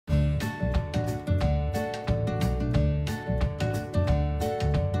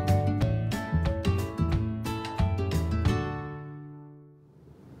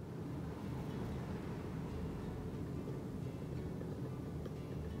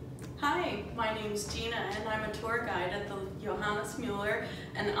Hi, my name's Gina and I'm a tour guide at the Johannes Mueller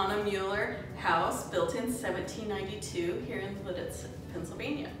and Anna Mueller House, built in 1792 here in Lititz,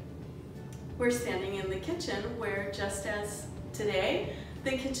 Pennsylvania. We're standing in the kitchen where, just as today,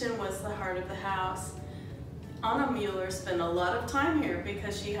 the kitchen was the heart of the house. Anna Mueller spent a lot of time here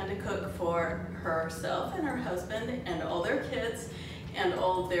because she had to cook for herself and her husband and all their kids and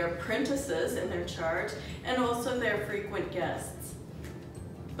all their apprentices in their charge, and also their frequent guests.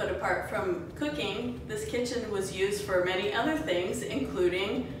 But apart from cooking, this kitchen was used for many other things,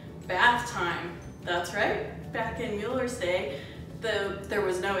 including bath time. That's right, back in Mueller's day, there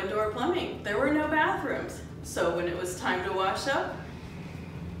was no indoor plumbing. There were no bathrooms. So when it was time to wash up,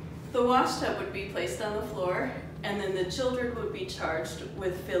 the wash tub would be placed on the floor, and then the children would be charged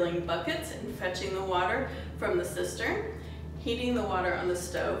with filling buckets and fetching the water from the cistern, heating the water on the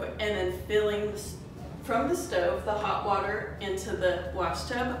stove, and then filling from the stove the hot water into the wash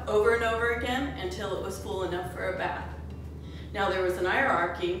tub over and over again until it was full enough for a bath. Now there was an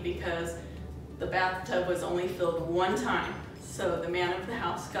hierarchy because the bathtub was only filled one time. So the man of the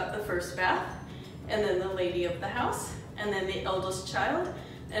house got the first bath, and then the lady of the house, and then the eldest child,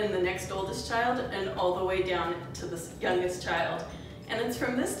 and the next oldest child, and all the way down to the youngest child. And it's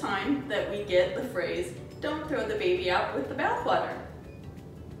from this time that we get the phrase, "Don't throw the baby out with the bathwater."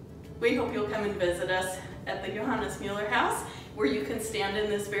 We hope you'll come and visit us at the Johannes Mueller House, where you can stand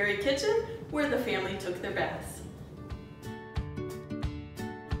in this very kitchen where the family took their baths.